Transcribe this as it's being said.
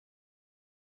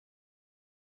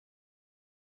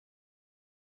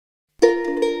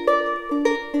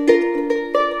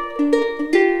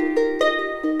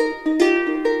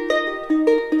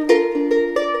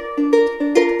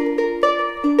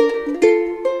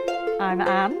I'm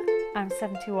Anne, I'm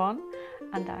 71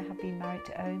 and I have been married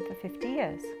to Owen for 50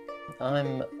 years.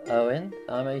 I'm Owen,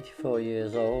 I'm 84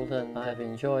 years old and I have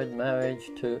enjoyed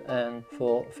marriage to Anne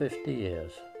for 50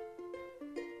 years.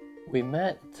 We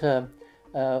met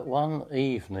one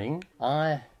evening.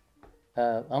 I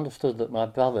understood that my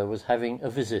brother was having a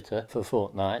visitor for a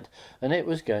fortnight and it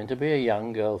was going to be a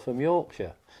young girl from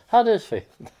Yorkshire,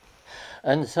 Huddersfield.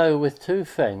 And so with two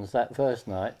friends that first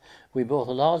night we bought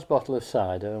a large bottle of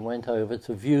cider and went over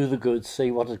to view the goods, see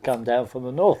what had come down from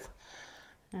the north.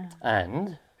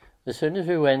 And as soon as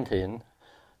we went in,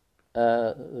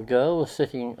 the girl was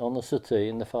sitting on the settee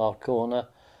in the far corner,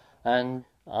 and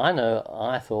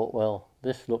I thought, well,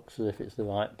 this looks as if it's the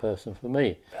right person for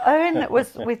me. Owen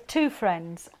was with two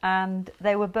friends and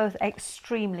they were both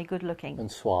extremely good looking.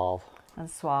 And suave. And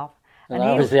suave. And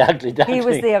I was the ugly duckling. He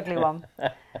was the ugly one.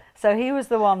 So he was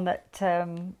the one that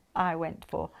I went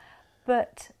for.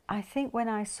 But I think when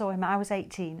I saw him, I was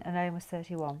 18 and Owen was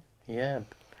 31. Yeah.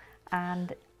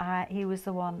 And he was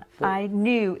the one, I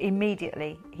knew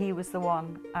immediately he was the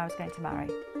one I was going to marry.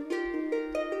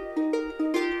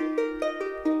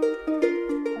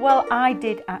 Well, I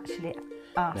did actually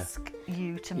ask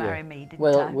you to marry me, didn't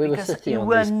I? We were because sitting you on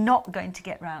were this... not going to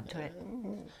get round to it.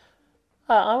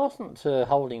 I wasn't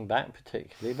holding back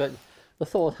particularly, but the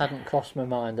thought hadn't crossed my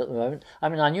mind at the moment. I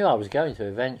mean, I knew I was going to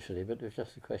eventually, but it was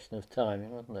just a question of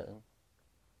timing, wasn't it?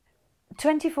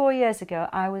 24 years ago,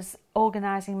 I was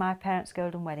organising my parents'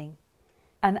 golden wedding.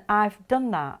 And I've done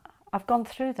that. I've gone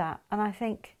through that. And I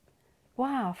think,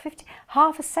 wow,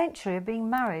 half a century of being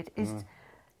married is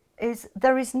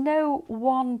there is no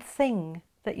one thing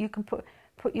that you can put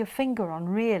your finger on,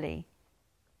 really.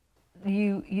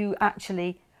 You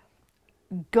actually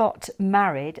got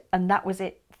married and that was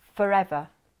it forever.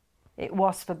 It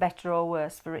was for better or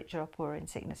worse, for richer or poorer, in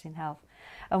sickness, in health.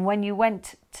 And when you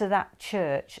went to that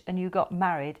church and you got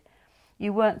married,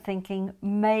 you weren't thinking,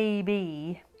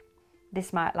 maybe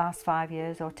this might last 5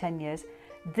 years or 10 years.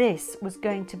 This was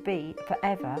going to be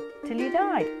forever till you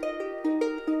died.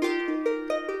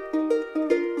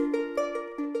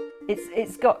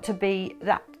 It's got to be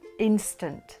that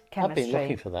instant chemistry. I've been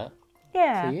looking for that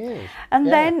for years. And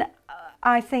then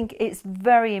I think it's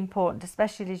very important,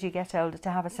 especially as you get older,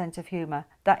 to have a sense of humour.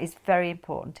 That is very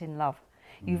important in love.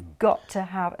 You've got to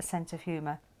have a sense of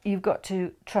humour. You've got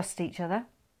to trust each other.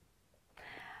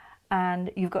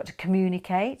 And you've got to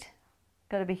communicate.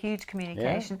 Got to be huge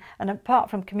communication. Yeah. And apart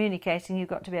from communicating, you've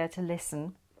got to be able to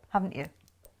listen, haven't you?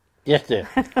 Yes, dear.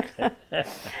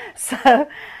 So that's some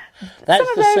of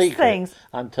the those secret, things,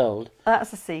 I'm told.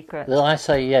 That's the secret. That I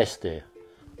say yes, dear.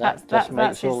 That just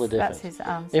makes all the difference. That's his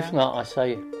answer. If not, I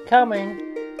say, coming.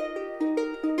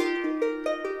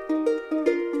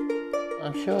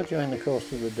 I'm sure during the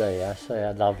course of the day I say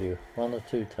I love you 1 or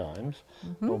 2 times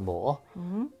or more.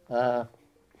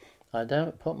 I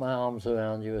don't put my arms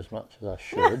around you as much as I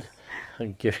should.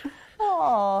 And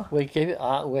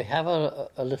we have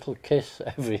a little kiss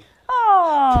every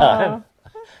time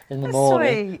in the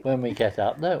morning when we get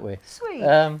up, don't we? Sweet.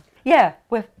 Yeah,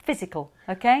 we're physical,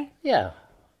 okay? Yeah.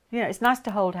 You know, it's nice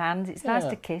to hold hands. It's nice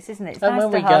to kiss, isn't it? It's and nice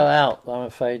when to we hug. go out, I'm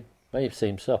afraid, may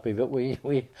seem soppy, but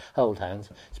we hold hands.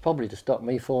 It's probably to stop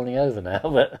me falling over now.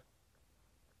 But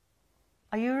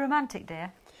are you a romantic,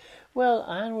 dear? Well,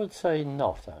 Anne would say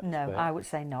not, actually. No, I would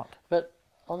say not. But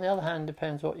on the other hand,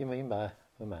 depends what you mean by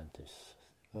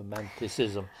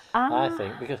romanticism, I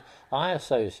think, because I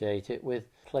associate it with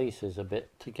places a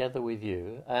bit together with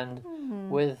you and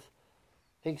with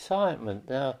excitement.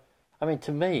 Now, I mean,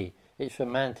 to me, it's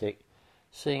romantic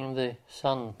seeing the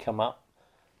sun come up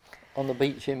on the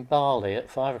beach in Bali at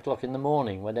 5 o'clock in the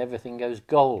morning when everything goes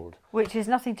gold. Which has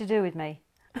nothing to do with me.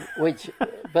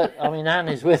 But I mean, Anne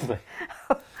is with me.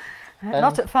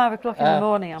 Not at 5 o'clock in the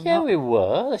morning, I'm not. Yeah, we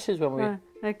were. This is when we...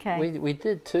 okay. We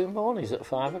did 2 mornings at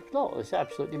 5 o'clock. It's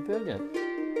absolutely brilliant.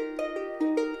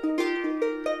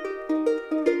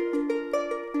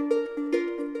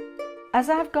 As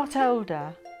I've got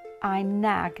older, I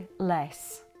nag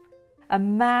less. A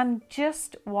man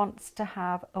just wants to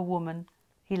have a woman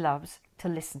he loves to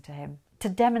listen to him, to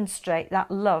demonstrate that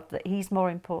love, that he's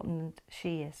more important than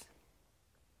she is.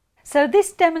 So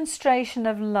this demonstration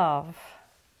of love,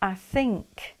 I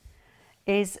think,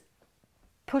 is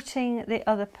putting the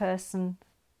other person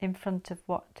in front of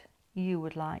what you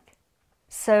would like.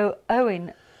 So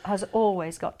Owen has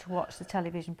always got to watch the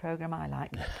television programme I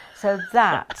like. So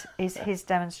that is his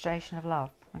demonstration of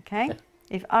love, okay?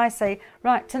 If I say,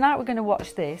 right, tonight we're going to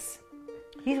watch this,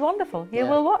 he's wonderful. He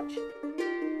will watch.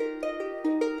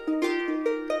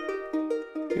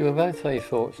 We were both very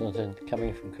fortunate in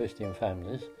coming from Christian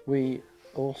families. We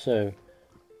also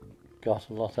got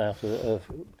a lot out of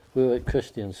we were at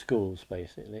Christian schools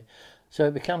basically, so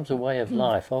it becomes a way of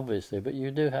life obviously, but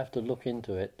you do have to look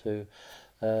into it to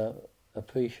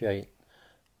appreciate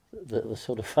the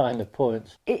sort of finer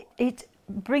points. It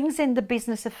brings in the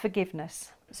business of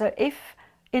forgiveness. So if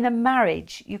in a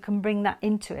marriage you can bring that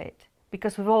into it,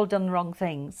 because we've all done wrong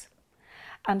things,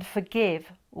 and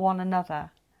forgive one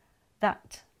another,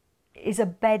 that is a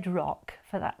bedrock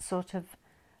for that sort of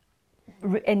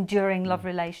enduring love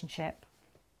relationship.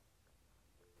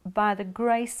 By the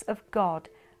grace of God,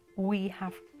 we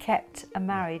have kept a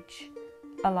marriage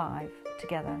alive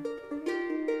together.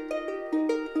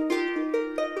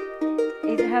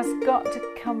 It has got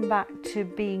to come back to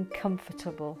being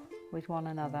comfortable with one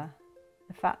another.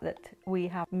 The fact that we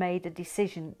have made a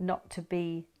decision not to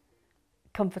be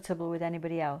comfortable with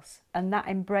anybody else, and that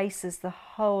embraces the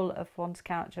whole of one's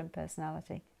character and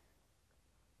personality.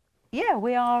 Yeah,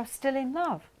 we are still in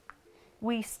love.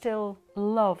 We still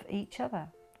love each other.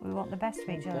 We want the best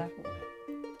for each other.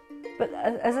 But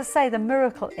as I say, the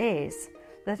miracle is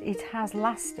that it has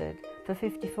lasted for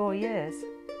 54 years.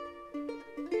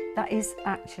 That is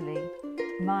actually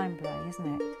mind-blowing,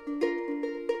 isn't it?